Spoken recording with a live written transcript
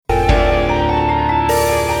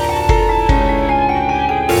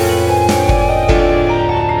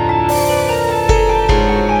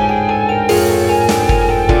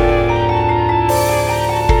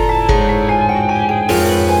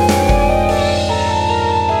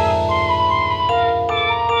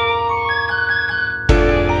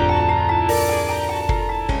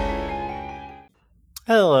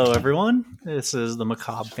This is the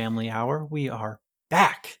Macabre Family Hour. We are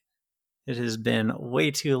back. It has been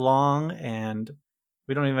way too long, and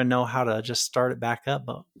we don't even know how to just start it back up,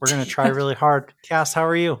 but we're going to try really hard. Cass, how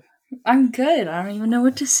are you? I'm good. I don't even know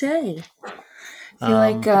what to say. I feel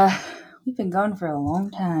like we've been going for a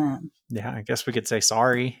long time. Yeah, I guess we could say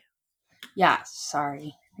sorry. Yeah,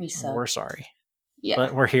 sorry. We suck. We're sorry. Yeah.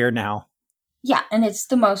 But we're here now. Yeah, and it's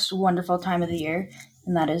the most wonderful time of the year,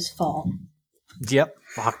 and that is fall. Yep.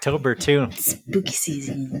 October, too. Spooky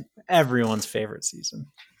season. Everyone's favorite season.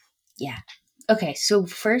 Yeah. Okay, so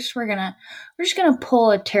first we're just gonna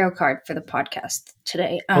pull a tarot card for the podcast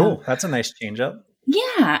today. That's a nice change up.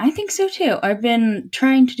 Yeah, I think so too. I've been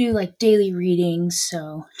trying to do like daily readings,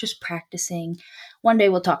 so just practicing. One day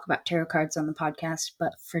we'll talk about tarot cards on the podcast,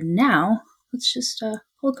 but for now, let's just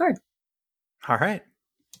pull a card. All right.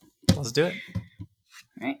 Let's do it.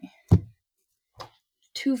 All right.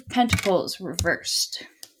 Two of Pentacles reversed.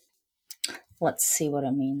 Let's see what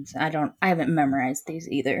it means. I haven't memorized these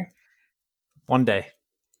either. One day.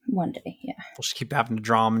 One day, yeah. We'll just keep having to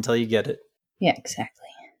draw them until you get it. Yeah, exactly.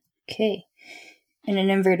 Okay. In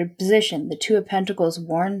an inverted position, the Two of Pentacles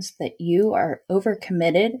warns that you are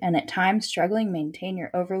overcommitted and at times struggling maintain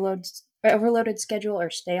your overloaded schedule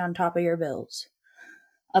or stay on top of your bills.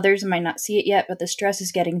 Others might not see it yet, but the stress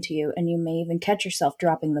is getting to you, and you may even catch yourself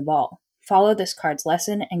dropping the ball. Follow this card's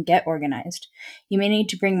lesson and get organized. You may need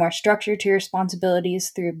to bring more structure to your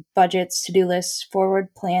responsibilities through budgets, to-do lists,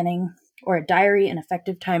 forward planning, or a diary and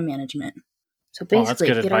effective time management. So basically, that's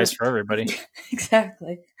good advice for everybody.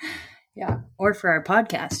 Exactly. Yeah. Or for our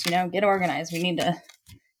podcast, get organized. We need to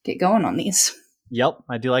get going on these. Yep.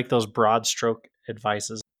 I do like those broad stroke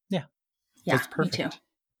advices. Yeah. Yeah, that's perfect. Me too.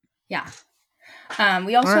 Yeah.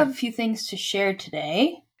 We also have a few things to share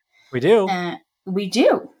today. We do. We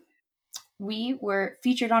do. We were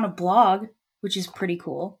featured on a blog, which is pretty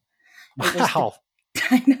cool. Wow.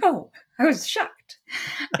 I know. I was shocked.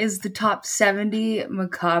 Is the top 70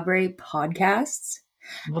 macabre podcasts.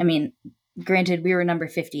 I mean, granted, we were number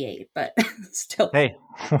 58, but still. Hey,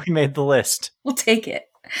 we made the list. We'll take it.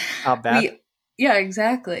 Not bad. Yeah,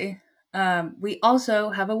 exactly. We also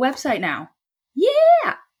have a website now.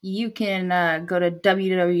 Yeah! You can go to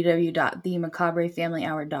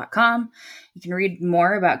www.themacabrefamilyhour.com. You can read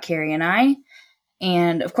more about Carrie and I.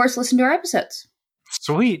 And, of course, listen to our episodes.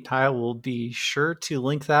 Sweet. I will be sure to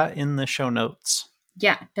link that in the show notes.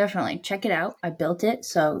 Yeah, definitely. Check it out. I built it.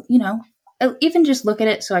 So, even just look at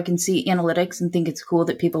it so I can see analytics and think it's cool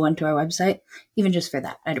that people went to our website. Even just for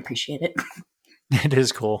that, I'd appreciate it. It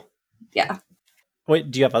is cool. Yeah. Wait,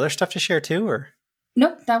 do you have other stuff to share too, or?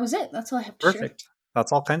 Nope, that was it. That's all I have to share. Perfect.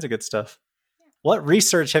 That's all kinds of good stuff. What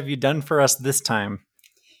research have you done for us this time?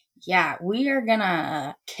 Yeah, we are going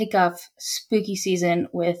to kick off spooky season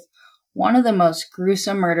with one of the most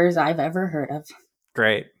gruesome murders I've ever heard of.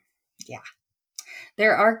 Great. Yeah.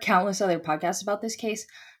 There are countless other podcasts about this case,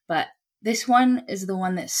 but this one is the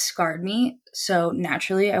one that scarred me. So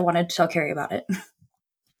naturally, I wanted to tell Carrie about it.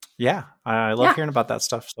 Yeah, I love hearing about that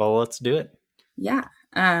stuff. So let's do it. Yeah.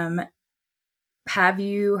 Have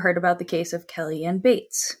you heard about the case of Kellyanne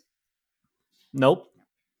Bates? Nope.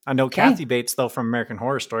 I know Kathy Bates, though, from American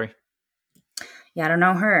Horror Story. Yeah, I don't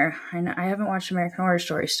know her. I haven't watched American Horror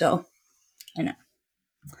Story still. I know.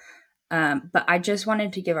 But I just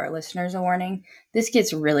wanted to give our listeners a warning. This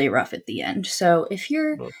gets really rough at the end. So if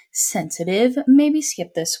you're sensitive, maybe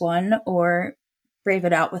skip this one or brave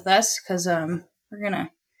it out with us because we're going to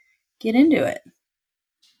get into it.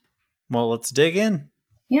 Well, let's dig in.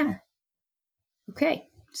 Yeah. Okay.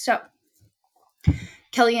 So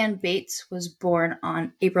Kellyanne Bates was born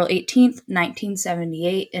on April 18th,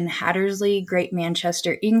 1978 in Hattersley, Great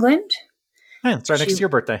Manchester, England. Yeah, it's right next to your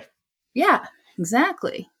birthday. Yeah,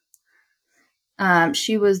 exactly.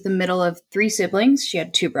 She was the middle of 3 siblings. She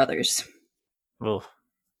had 2 brothers. Oh.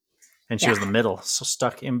 And she was the middle, so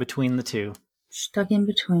stuck in between the 2. Stuck in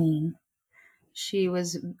between. She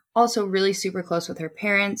was also really super close with her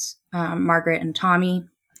parents, Margaret and Tommy.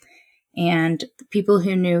 And the people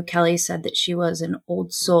who knew Kelly said that she was an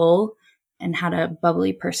old soul and had a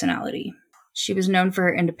bubbly personality. She was known for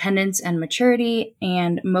her independence and maturity,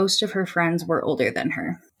 and most of her friends were older than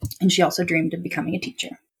her. And she also dreamed of becoming a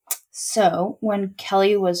teacher. So when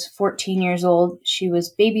Kelly was 14 years old, she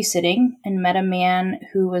was babysitting and met a man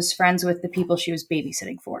who was friends with the people she was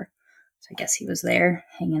babysitting for. So I guess he was there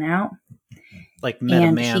hanging out. Like met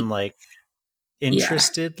a man, like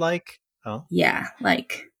interested, like? Oh. Yeah,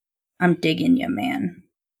 like, I'm digging you, man.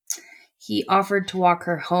 He offered to walk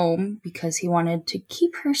her home because he wanted to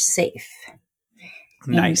keep her safe.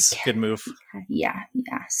 Nice. Good move. Yeah.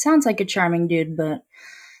 Sounds like a charming dude, but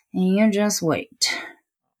you just wait.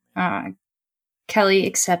 Kelly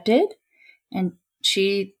accepted, and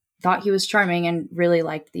she thought he was charming and really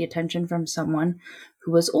liked the attention from someone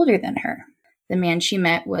who was older than her. The man she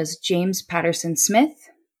met was James Patterson Smith,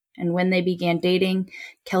 and when they began dating,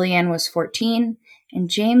 Kellyanne was 14 and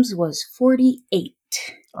James was 48.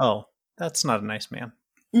 Oh, that's not a nice man.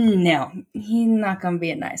 No, he's not going to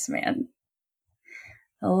be a nice man.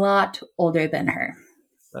 A lot older than her.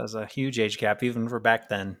 That was a huge age gap, even for back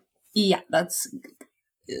then. Yeah, that's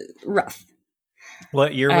rough.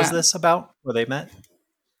 What year was this about where they met?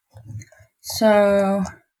 So,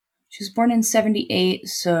 she was born in 78,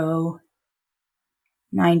 so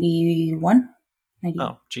 91? 90.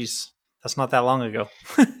 Oh, geez. That's not that long ago.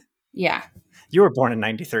 Yeah. You were born in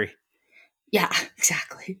 93. Yeah,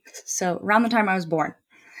 exactly. So, around the time I was born,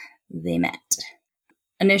 they met.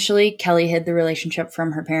 Initially, Kelly hid the relationship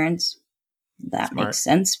from her parents. That Smart. makes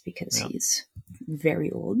sense because he's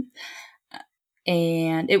very old.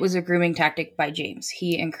 And it was a grooming tactic by James.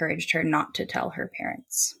 He encouraged her not to tell her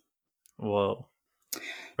parents. Whoa.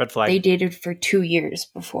 Red flag. They dated for 2 years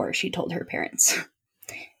before she told her parents.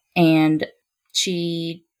 And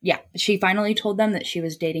she finally told them that she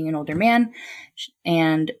was dating an older man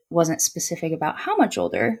and wasn't specific about how much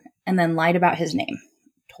older, and then lied about his name.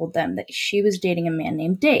 Told them that she was dating a man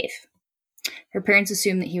named Dave. Her parents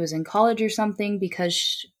assumed that he was in college or something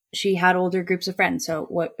because she had older groups of friends,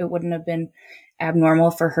 so it wouldn't have been abnormal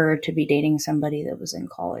for her to be dating somebody that was in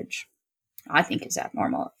college. I think is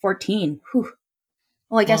abnormal. 14. Whew.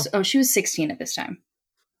 Well, I guess, she was 16 at this time.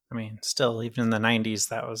 I mean, still, even in the 90s,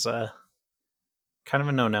 that was kind of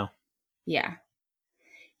a no-no. Yeah.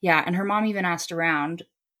 Yeah, and her mom even asked around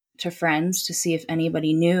to friends to see if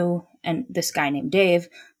anybody knew and this guy named Dave,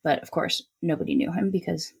 but of course, nobody knew him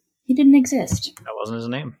because he didn't exist. That wasn't his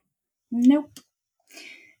name. Nope.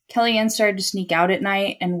 Kellyanne started to sneak out at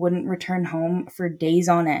night and wouldn't return home for days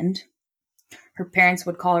on end. Her parents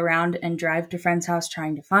would call around and drive to friends' house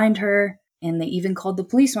trying to find her, and they even called the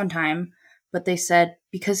police one time, but they said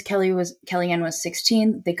because Kellyanne was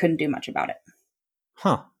 16, they couldn't do much about it.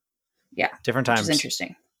 Huh. Yeah. Different times. Which is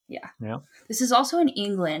interesting. Yeah. Yeah. This is also in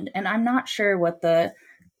England, and I'm not sure what the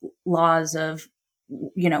laws of,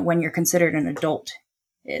 when you're considered an adult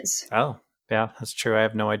is. Oh, yeah, that's true. I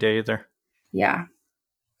have no idea either. Yeah.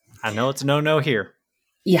 I know it's a no-no here.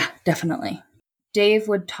 Yeah, definitely. Dave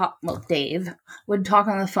would talk on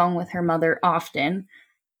the phone with her mother often.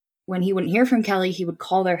 When he wouldn't hear from Kelly, he would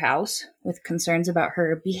call their house with concerns about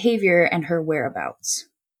her behavior and her whereabouts.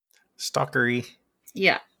 Stalkery.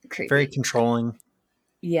 Yeah. Creepy. Very controlling.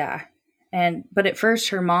 Yeah. But at first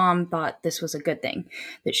her mom thought this was a good thing,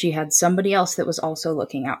 that she had somebody else that was also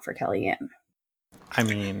looking out for Kellyanne. I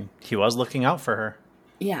mean, he was looking out for her.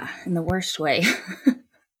 Yeah, in the worst way.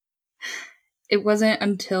 It wasn't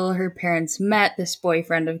until her parents met this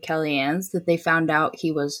boyfriend of Kellyanne's that they found out he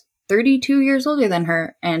was 32 years older than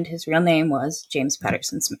her, and his real name was James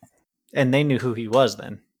Patterson Smith. And they knew who he was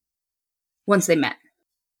then? Once they met.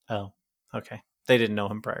 Oh, okay. They didn't know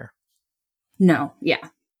him prior. No, yeah.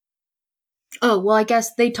 Oh, well, I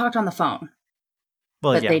guess they talked on the phone.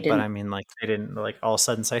 Well, yeah, but I mean, they didn't, all of a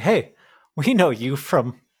sudden say, hey, we know you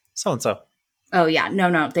from so-and-so. Oh, yeah.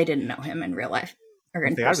 No, they didn't know him in real life. Or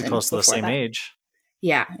in person. They gotta be close to the same age.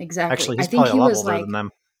 Yeah, exactly. Actually, he's probably a lot older than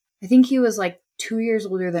them. I think he was 2 years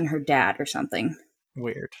older than her dad or something.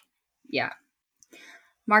 Weird. Yeah.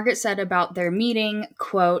 Margaret said about their meeting,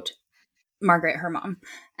 quote, Margaret, her mom,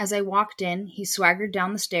 as I walked in, he swaggered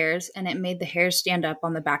down the stairs and it made the hairs stand up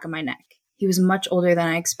on the back of my neck. He was much older than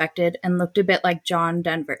I expected and looked a bit like John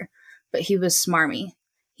Denver, but he was smarmy.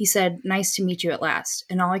 He said, nice to meet you at last,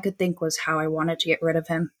 and all I could think was how I wanted to get rid of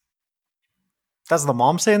him. That's the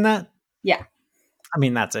mom saying that? Yeah. I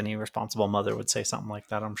mean, that's any responsible mother would say something like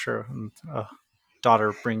that, I'm sure.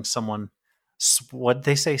 Daughter brings someone, what'd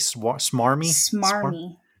they say, smarmy?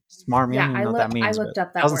 Smarmy. Smarmy, yeah, I don't even know what that means. I looked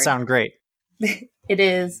up that doesn't word. Sound great. It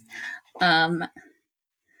is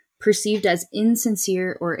perceived as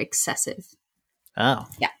insincere or excessive. Oh.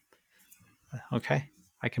 Yeah. Okay.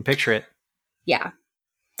 I can picture it. Yeah.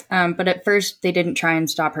 But at first, they didn't try and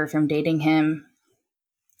stop her from dating him.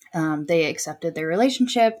 They accepted their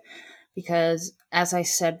relationship because, as I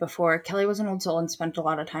said before, Kelly was an old soul and spent a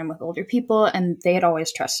lot of time with older people, and they had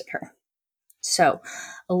always trusted her. So,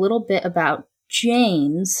 a little bit about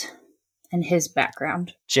James and his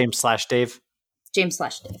background. James/Dave?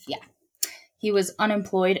 James/Dave, yeah. He was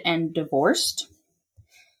unemployed and divorced.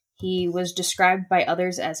 He was described by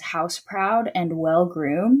others as house-proud and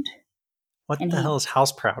well-groomed. What the hell is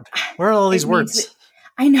house-proud? Where are all these words?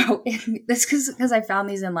 I know. This because I found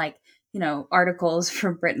these in articles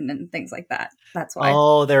from Britain and things like that. That's why.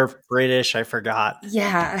 Oh, they're British. I forgot.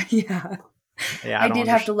 Yeah. Yeah, I don't did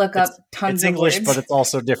have to understand. look up tons It's of English, words. but it's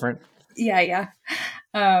also different. Yeah.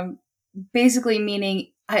 Basically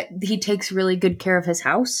meaning he takes really good care of his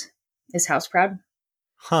house. Is house proud?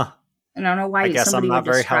 Huh. And I don't know I why guess I'm somebody would not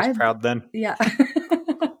very house describe. proud then. Yeah.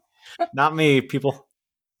 Not me, people.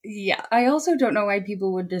 Yeah. I also don't know why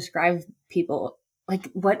people would describe people. Like,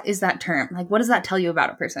 what is that term? Like, what does that tell you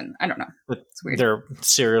about a person? I don't know. It's weird. They're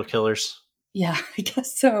serial killers. Yeah, I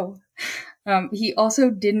guess so. He also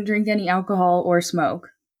didn't drink any alcohol or smoke.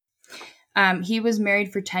 He was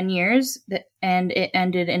married for 10 years, and it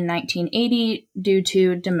ended in 1980 due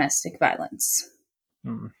to domestic violence.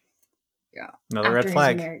 Yeah. Another red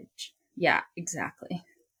flag. His marriage. Yeah, exactly.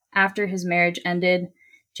 After his marriage ended,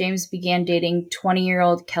 James began dating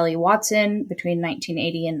 20-year-old Kelly Watson between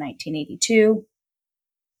 1980 and 1982.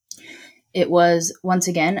 It was, once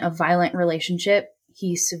again, a violent relationship.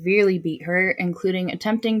 He severely beat her, including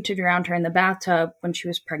attempting to drown her in the bathtub when she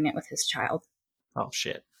was pregnant with his child. Oh,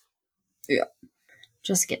 shit. Yeah.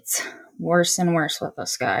 Just gets worse and worse with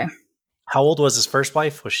this guy. How old was his first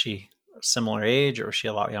wife? Was she a similar age, or was she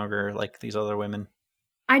a lot younger like these other women?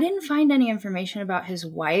 I didn't find any information about his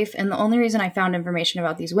wife, and the only reason I found information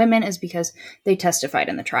about these women is because they testified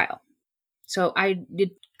in the trial. So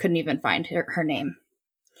couldn't even find her name.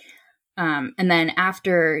 And then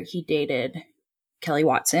after he dated Kelly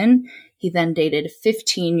Watson, he then dated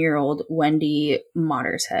 15-year-old Wendy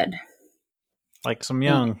Mottershead. Like some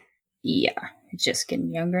young. Yeah, just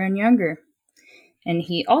getting younger and younger. And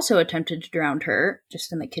he also attempted to drown her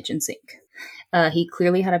just in the kitchen sink. He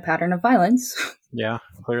clearly had a pattern of violence. Yeah,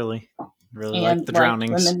 clearly. Really and like the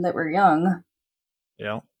drownings. Women that were young.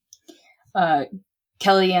 Yeah.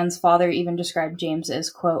 Kellyanne's father even described James as,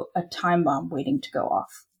 quote, a time bomb waiting to go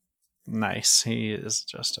off. Nice. He is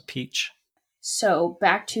just a peach. So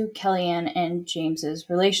back to Kellyanne and James's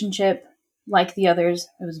relationship. Like the others,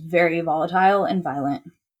 it was very volatile and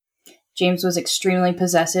violent. James was extremely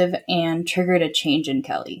possessive and triggered a change in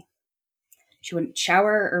Kelly. She wouldn't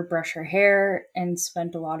shower or brush her hair and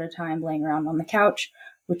spent a lot of time laying around on the couch,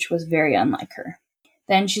 which was very unlike her.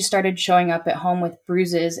 Then she started showing up at home with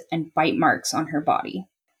bruises and bite marks on her body.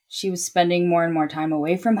 She was spending more and more time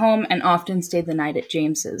away from home and often stayed the night at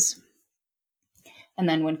James's. And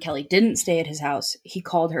then when Kelly didn't stay at his house, he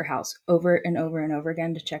called her house over and over and over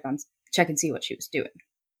again to check and see what she was doing.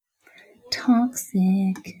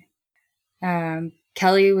 Toxic.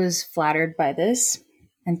 Kelly was flattered by this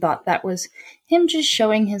and thought that was him just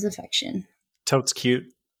showing his affection. Totes cute.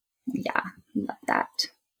 Yeah, love that.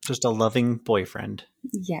 Just a loving boyfriend.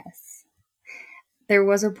 Yes. There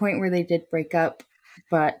was a point where they did break up,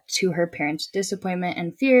 but to her parents' disappointment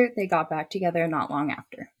and fear, they got back together not long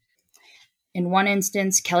after. In one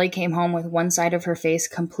instance, Kelly came home with one side of her face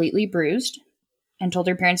completely bruised and told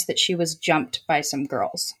her parents that she was jumped by some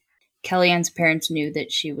girls. Kellyanne's parents knew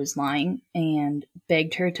that she was lying and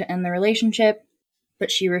begged her to end the relationship,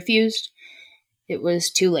 but she refused. It was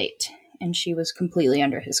too late, and she was completely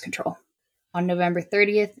under his control. On November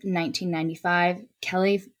 30th, 1995,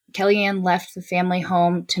 Kellyanne left the family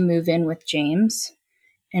home to move in with James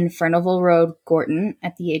in Furnival Road, Gorton,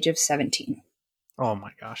 at the age of 17. Oh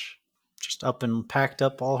my gosh. Just up and packed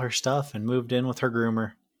up all her stuff and moved in with her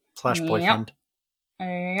groomer / boyfriend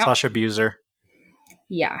 / abuser.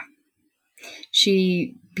 Yeah.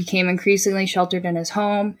 She became increasingly sheltered in his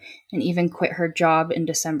home and even quit her job in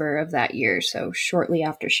December of that year, so shortly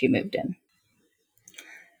after she moved in.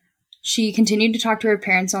 She continued to talk to her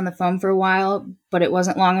parents on the phone for a while, but it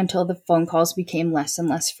wasn't long until the phone calls became less and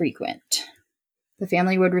less frequent. The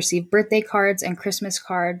family would receive birthday cards and Christmas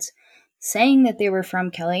cards saying that they were from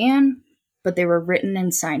Kellyanne, but they were written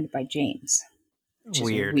and signed by James. Which is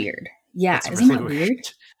weird. Yeah, isn't that weird?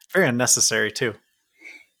 Very unnecessary, too.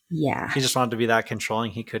 Yeah. He just wanted to be that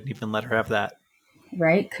controlling. He couldn't even let her have that.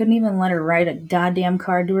 Right? Couldn't even let her write a goddamn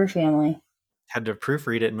card to her family. Had to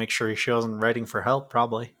proofread it and make sure she wasn't writing for help,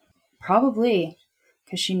 probably. Probably,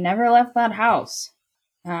 because she never left that house.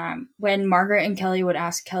 When Margaret and Tommy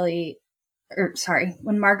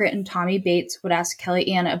Bates would ask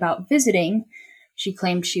Kellyanne about visiting, she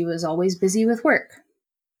claimed she was always busy with work,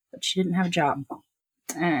 but she didn't have a job.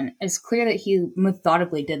 And it's clear that he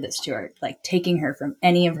methodically did this to her, like taking her from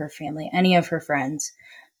any of her family, any of her friends,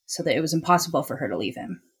 so that it was impossible for her to leave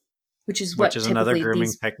him. Which is another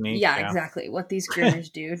grooming technique. Yeah, exactly. What these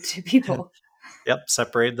groomers do to people. Yep,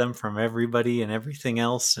 separate them from everybody and everything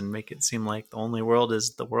else and make it seem like the only world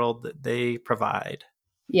is the world that they provide.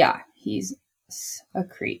 Yeah, he's a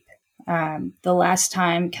creep. The last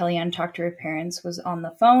time Kellyanne talked to her parents was on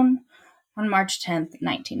the phone on March 10th,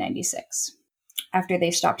 1996. After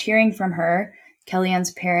they stopped hearing from her,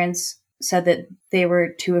 Kellyanne's parents said that they were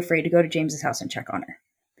too afraid to go to James's house and check on her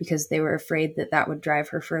because they were afraid that that would drive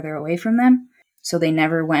her further away from them. So they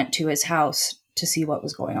never went to his house to see what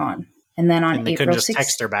was going on. And then on And they April couldn't just 6th,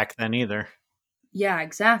 text her back then either. yeah,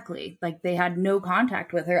 exactly. Like they had no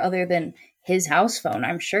contact with her other than his house phone.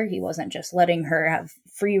 I'm sure he wasn't just letting her have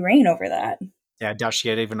free reign over that. Yeah, I doubt she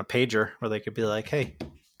had even a pager where they could be like, hey,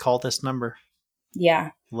 call this number.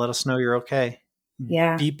 Yeah. Let us know you're okay.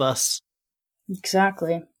 Yeah. Beep us.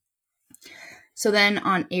 Exactly. So then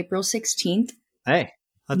on April 16th. Hey,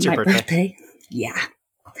 that's your birthday. Yeah.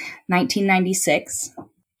 1996.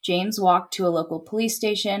 James walked to a local police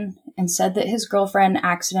station and said that his girlfriend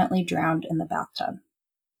accidentally drowned in the bathtub.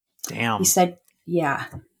 Damn. He said, yeah.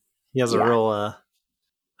 He has a real,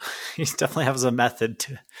 he definitely has a method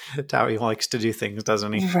to how he likes to do things,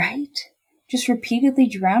 doesn't he? Right? Just repeatedly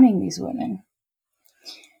drowning these women.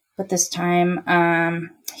 But this time,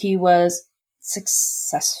 he was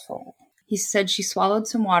successful. He said she swallowed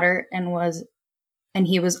some water and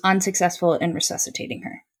he was unsuccessful in resuscitating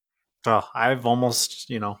her. Oh, I've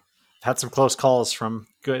almost, had some close calls from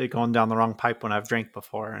going down the wrong pipe when I've drank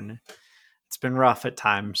before, and it's been rough at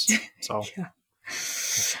times. So yeah.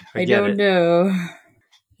 I don't know.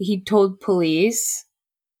 He told police,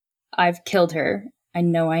 I've killed her. I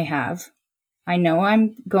know I have. I know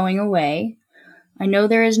I'm going away. I know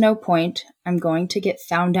there is no point. I'm going to get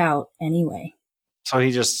found out anyway. So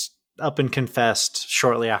he just up and confessed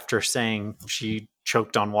shortly after saying she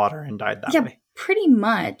choked on water and died that way. Pretty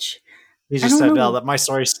much. He just said, "Well, that my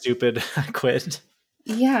story's stupid. I quit."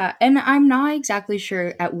 Yeah, and I'm not exactly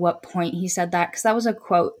sure at what point he said that, because that was a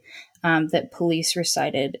quote that police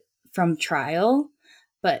recited from trial.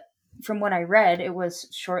 But from what I read, it was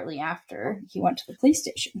shortly after he went to the police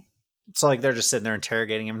station. So like they're just sitting there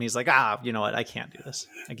interrogating him, and he's like, you know what? I can't do this.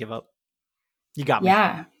 I give up. You got me.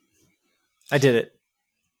 Yeah. I did it.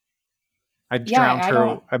 I drowned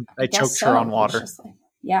her. I choked her on water.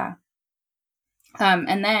 Yeah.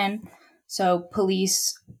 And then, so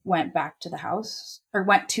police went to the house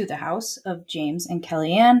of James and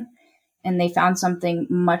Kellyanne, and they found something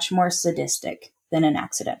much more sadistic than an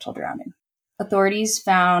accidental drowning. Authorities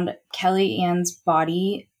found Kellyanne's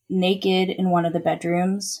body naked in one of the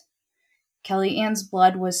bedrooms. Kellyanne's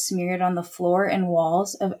blood was smeared on the floor and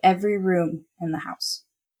walls of every room in the house.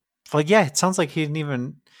 Well, yeah, it sounds like he didn't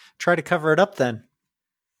even try to cover it up then.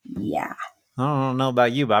 Yeah. I don't know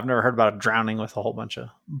about you, but I've never heard about a drowning with a whole bunch of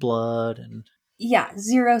blood and... Yeah,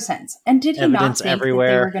 0 sense. And did he not think everywhere.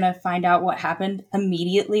 that they were going to find out what happened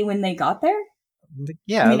immediately when they got there?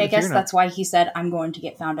 Yeah. I mean, I guess that's why he said, I'm going to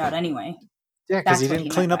get found out anyway. Yeah, because he didn't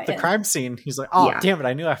clean up the crime scene. He's like, damn it,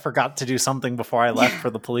 I knew I forgot to do something before I left for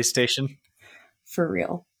the police station. For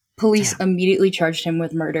real. Police immediately charged him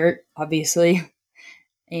with murder, obviously.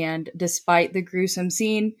 And despite the gruesome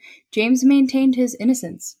scene, James maintained his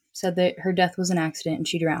innocence, said that her death was an accident and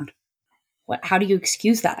she drowned. How do you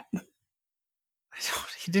excuse that?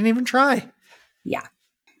 He didn't even try. Yeah.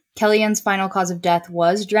 Kellyanne's final cause of death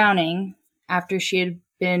was drowning after she had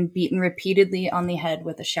been beaten repeatedly on the head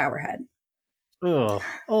with a shower head. Oh,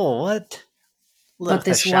 what? But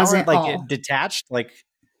this wasn't like all. It detached, like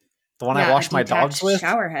the one I washed my dogs with.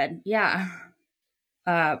 Shower head, yeah.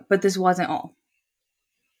 But this wasn't all.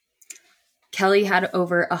 Kelly had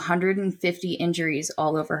over 150 injuries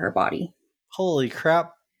all over her body. Holy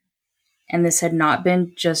crap! And this had not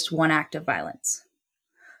been just one act of violence.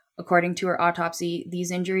 According to her autopsy, these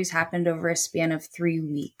injuries happened over a span of 3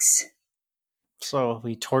 weeks. So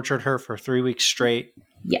we tortured her for 3 weeks straight.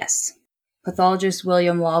 Yes. Pathologist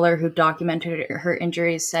William Lawler, who documented her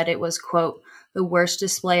injuries, said it was, quote, the worst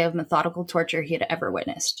display of methodical torture he had ever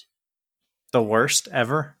witnessed. The worst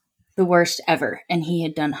ever? The worst ever. And he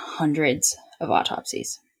had done hundreds of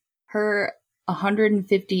autopsies. Her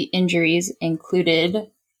 150 injuries included,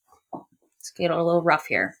 let's get a little rough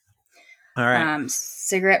here. All right.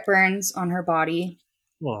 Cigarette burns on her body.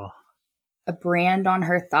 Whoa. A brand on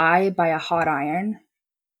her thigh by a hot iron.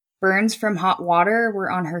 Burns from hot water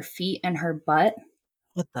were on her feet and her butt.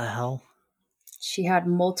 What the hell? She had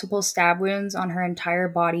multiple stab wounds on her entire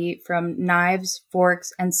body from knives,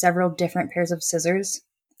 forks, and several different pairs of scissors.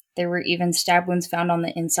 There were even stab wounds found on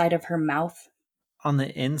the inside of her mouth. On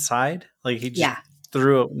the inside? Like he just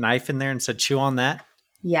threw a knife in there and said, chew on that?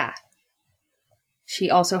 Yeah.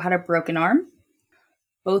 She also had a broken arm.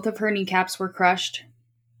 Both of her kneecaps were crushed.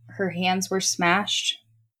 Her hands were smashed.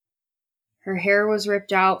 Her hair was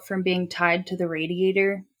ripped out from being tied to the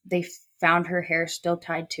radiator. They found her hair still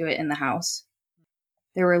tied to it in the house.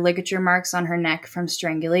 There were ligature marks on her neck from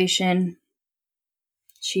strangulation.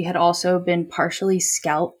 She had also been partially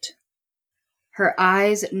scalped. Her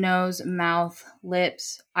eyes, nose, mouth,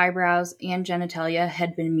 lips, eyebrows, and genitalia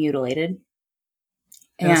had been mutilated.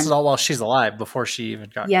 And this is all while she's alive, before she even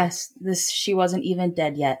got killed. She wasn't even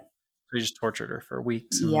dead yet. We just tortured her for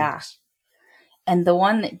weeks and weeks. And the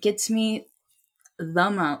one that gets me the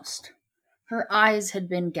most, her eyes had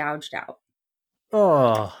been gouged out.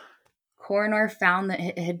 Oh. Coroner found that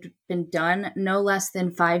it had been done no less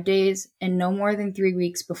than 5 days and no more than 3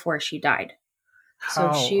 weeks before she died.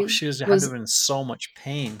 How? So she had to have been in so much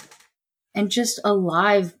pain. And just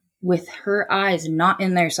alive with her eyes not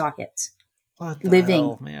in their sockets. What the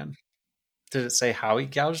hell, man? Did it say how he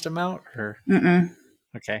gouged them out? Or? Mm-mm.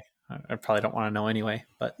 Okay. I probably don't want to know anyway,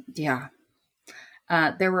 but... Yeah.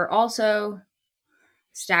 There were also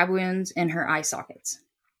stab wounds in her eye sockets.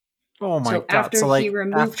 Oh my God. After he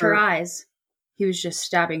removed her eyes, he was just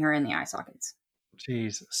stabbing her in the eye sockets.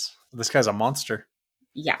 Jesus. This guy's a monster.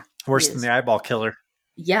 Yeah. Worse than the eyeball killer.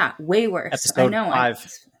 Yeah, way worse. Episode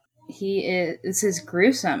 5. This is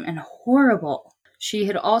gruesome and horrible. She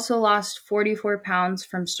had also lost 44 pounds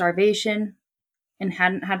from starvation and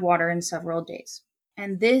hadn't had water in several days.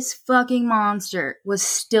 And this fucking monster was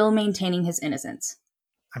still maintaining his innocence.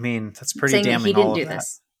 I mean, that's pretty damning. He didn't do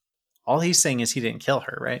this. All he's saying is he didn't kill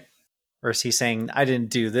her, right? Or is he saying, I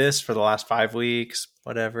didn't do this for the last 5 weeks,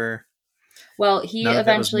 whatever? Well, he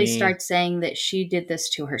eventually starts saying that she did this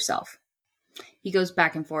to herself. He goes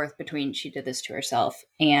back and forth between she did this to herself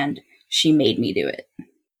and she made me do it.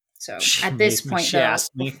 So at this point, she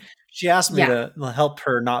asked me to help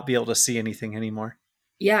her not be able to see anything anymore.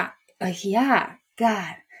 Yeah. Yeah.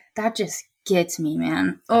 God, that just gets me,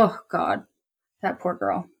 man. Oh, God. That poor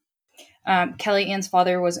girl. Kelly Ann's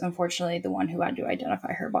father was unfortunately the one who had to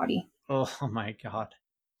identify her body. Oh, my God.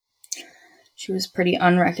 She was pretty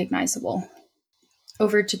unrecognizable.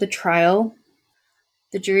 Over to the trial.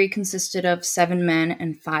 The jury consisted of 7 men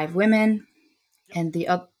and 5 women. And the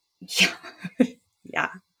other... Yeah.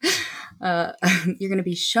 You're going to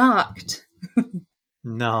be shocked.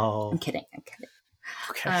 No. I'm kidding.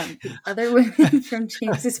 Okay. The other women from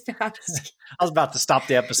James's past. I was about to stop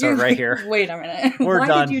the episode right here. Wait a minute. We're Why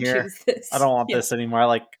done did you here. choose this? I don't want this anymore.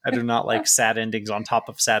 I do not like sad endings on top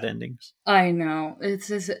of sad endings. I know.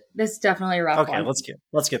 This definitely a rough one. Okay,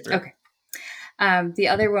 let's get through. Okay. The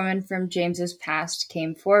other woman from James's past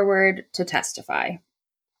came forward to testify.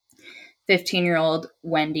 15-year-old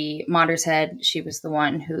Wendy Mottershead, she was the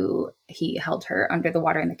one who he held her under the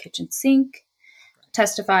water in the kitchen sink,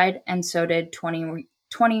 testified, and so did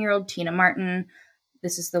 20-year-old Tina Martin.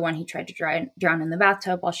 This is the one he tried to drown in the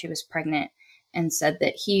bathtub while she was pregnant and said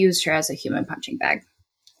that he used her as a human punching bag.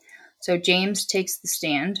 So James takes the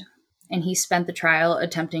stand, and he spent the trial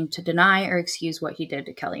attempting to deny or excuse what he did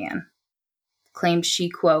to Kelly Ann. Claimed she,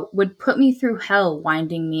 quote, would put me through hell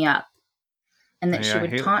winding me up, and that she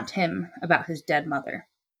would taunt him about his dead mother.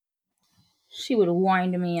 She would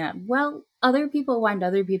wind me up. Well, other people wind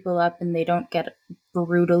other people up and they don't get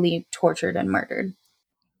brutally tortured and murdered.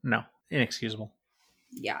 No, inexcusable.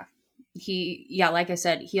 Yeah. Like I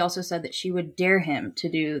said, he also said that she would dare him to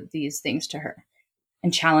do these things to her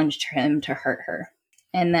and challenged him to hurt her.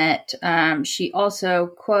 And that she also,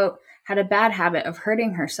 quote, had a bad habit of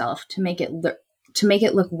hurting herself to make it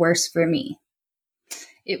look worse for me.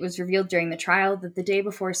 It was revealed during the trial that the day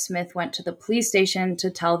before Smith went to the police station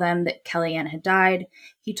to tell them that Kelly Ann had died,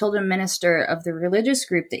 he told a minister of the religious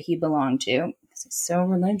group that he belonged to, because he's so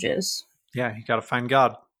religious. Yeah, you gotta find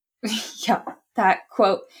God. Yeah, that,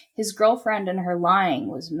 quote, his girlfriend and her lying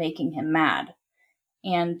was making him mad.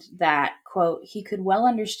 And that, quote, he could well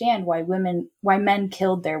understand why men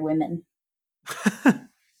killed their women.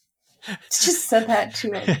 Just said that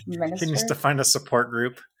to a minister. He needs to find a support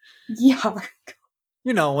group. Yeah.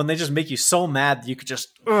 You know, when they just make you so mad that you could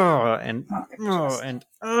just and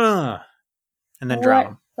then drown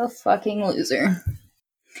them. What a fucking loser.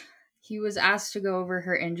 He was asked to go over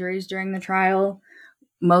her injuries during the trial.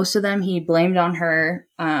 Most of them he blamed on her,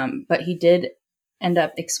 but he did end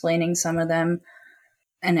up explaining some of them.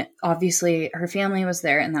 And obviously her family was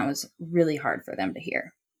there, and that was really hard for them to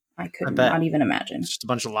hear. I could not even imagine. It's just a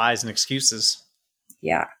bunch of lies and excuses.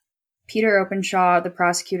 Yeah. Peter Openshaw, the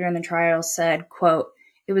prosecutor in the trial, said, quote,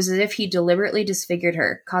 it was as if he deliberately disfigured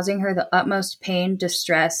her, causing her the utmost pain,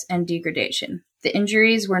 distress, and degradation. The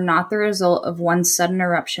injuries were not the result of one sudden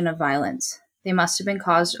eruption of violence. They must have been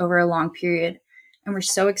caused over a long period and were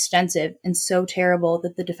so extensive and so terrible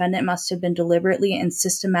that the defendant must have been deliberately and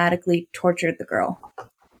systematically tortured the girl.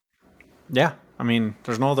 Yeah. I mean,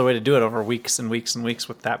 there's no other way to do it over weeks and weeks and weeks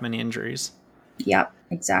with that many injuries. Yep,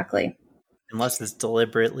 exactly. Unless it's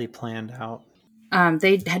deliberately planned out.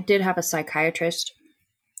 They did have a psychiatrist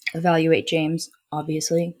evaluate James.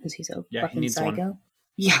 obviously, because he's a Yeah, he fucking needs one. psycho.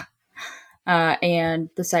 Yeah. And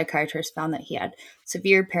the psychiatrist found that he had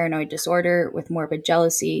severe paranoid disorder with morbid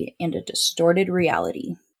jealousy and a distorted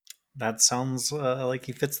reality. That sounds like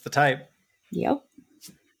he fits the type. Yep.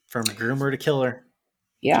 From groomer to killer.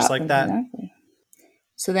 Yeah, Just like that. exactly.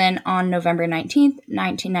 So then on November 19th,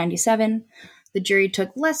 1997, the jury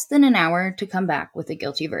took less than an hour to come back with a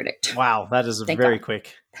guilty verdict. Wow, that is Thank very God.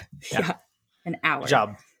 quick. Yeah, an hour. Good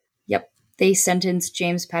job. Yep. They sentenced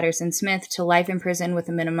James Patterson Smith to life in prison with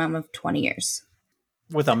a minimum of 20 years.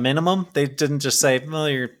 With a minimum? They didn't just say, well,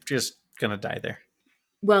 you're just going to die there.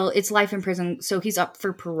 Well, it's life in prison, so he's up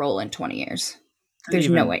for parole in 20 years. There's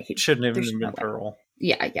no way. Shouldn't have even been parole.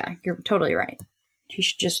 Yeah, you're totally right. He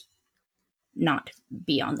should just not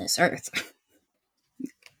be on this earth.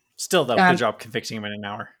 Still, though, good job convicting him in an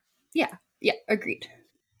hour. Yeah, agreed.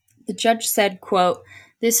 The judge said, quote,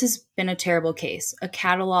 "This has been a terrible case, a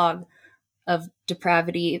catalog of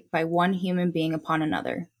depravity by one human being upon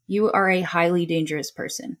another. You are a highly dangerous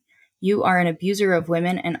person. You are an abuser of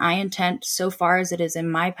women, and I intend, so far as it is in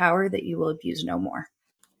my power, that you will abuse no more."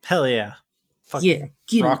 Hell yeah. Fucking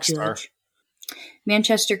rock star.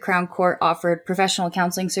 Manchester Crown Court offered professional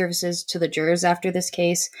counseling services to the jurors after this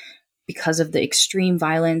case because of the extreme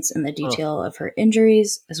violence and the detail of her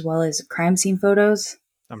injuries, as well as crime scene photos.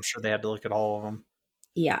 I'm sure they had to look at all of them.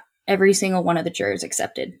 Yeah, every single one of the jurors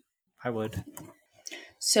accepted. I would.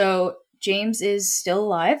 So James is still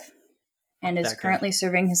alive and is currently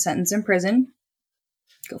serving his sentence in prison.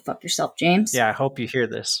 Go fuck yourself, James. Yeah, I hope you hear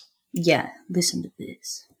this. Yeah, listen to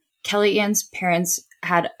this. Kellyanne's parents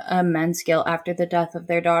had immense guilt after the death of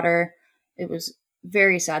their daughter. It was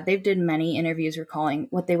very sad. They've did many interviews recalling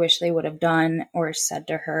what they wish they would have done or said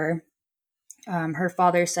to her. Her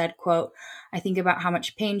father said, quote, "I think about how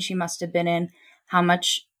much pain she must have been in, how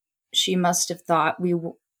much she must have thought we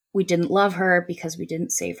didn't love her because we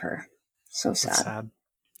didn't save her." So sad. That's sad.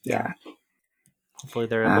 Yeah. Hopefully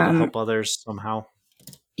they're able to help others somehow.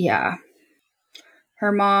 Yeah.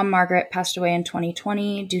 Her mom, Margaret, passed away in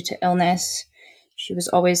 2020 due to illness. She was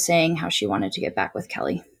always saying how she wanted to get back with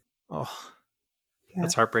Kelly. Oh,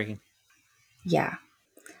 that's heartbreaking. Yeah.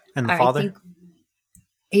 And the father? I think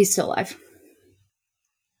he's still alive.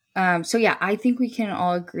 So yeah, I think we can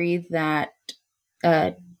all agree that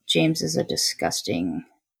James is a disgusting,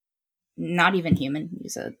 not even human.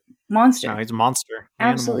 He's a monster. No, he's a monster.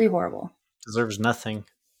 Absolutely horrible. Deserves nothing.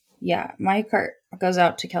 Yeah, my heart goes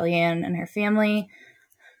out to Kellyanne and her family.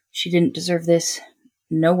 She didn't deserve this.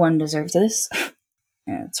 No one deserves this.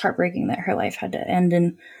 And it's heartbreaking that her life had to end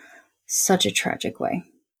in such a tragic way.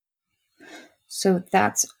 So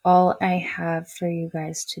that's all I have for you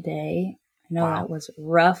guys today. I know that was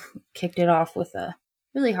rough. Kicked it off with a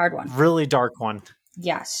really hard one. Really dark one.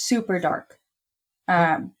 Yeah, super dark.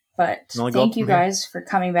 But thank you guys for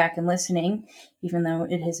coming back and listening, even though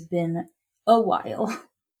it has been a while.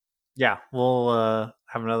 Yeah, we'll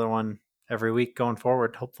have another one every week going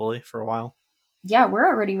forward, hopefully, for a while. Yeah, we're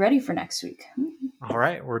already ready for next week. All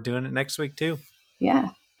right, we're doing it next week too. Yeah.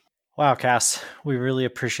 Wow, Cass, we really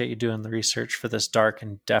appreciate you doing the research for this dark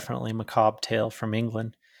and definitely macabre tale from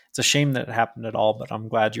England. It's a shame that it happened at all, but I'm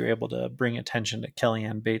glad you were able to bring attention to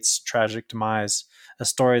Kellyanne Bates' tragic demise, a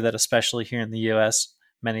story that especially here in the U.S.,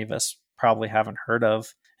 many of us probably haven't heard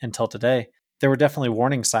of until today. There were definitely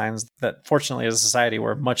warning signs that fortunately as a society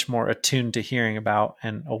we're much more attuned to hearing about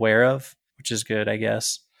and aware of, which is good, I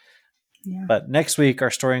guess. Yeah. But next week,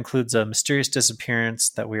 our story includes a mysterious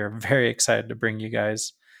disappearance that we are very excited to bring you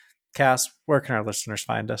guys. Cass, where can our listeners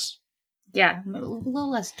find us? Yeah, a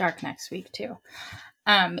little less dark next week too.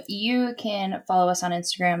 You can follow us on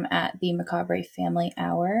Instagram at the Macabre Family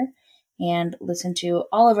Hour and listen to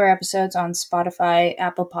all of our episodes on Spotify,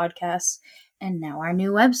 Apple Podcasts, and now our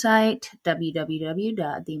new website,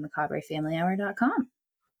 www.themacabrefamilyhour.com.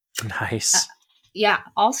 Nice. Yeah.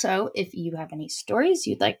 Also, if you have any stories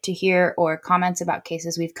you'd like to hear or comments about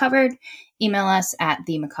cases we've covered, email us at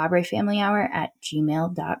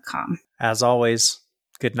themacabrefamilyhour@gmail.com. As always,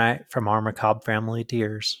 good night from our macabre family to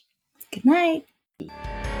yours. Good night.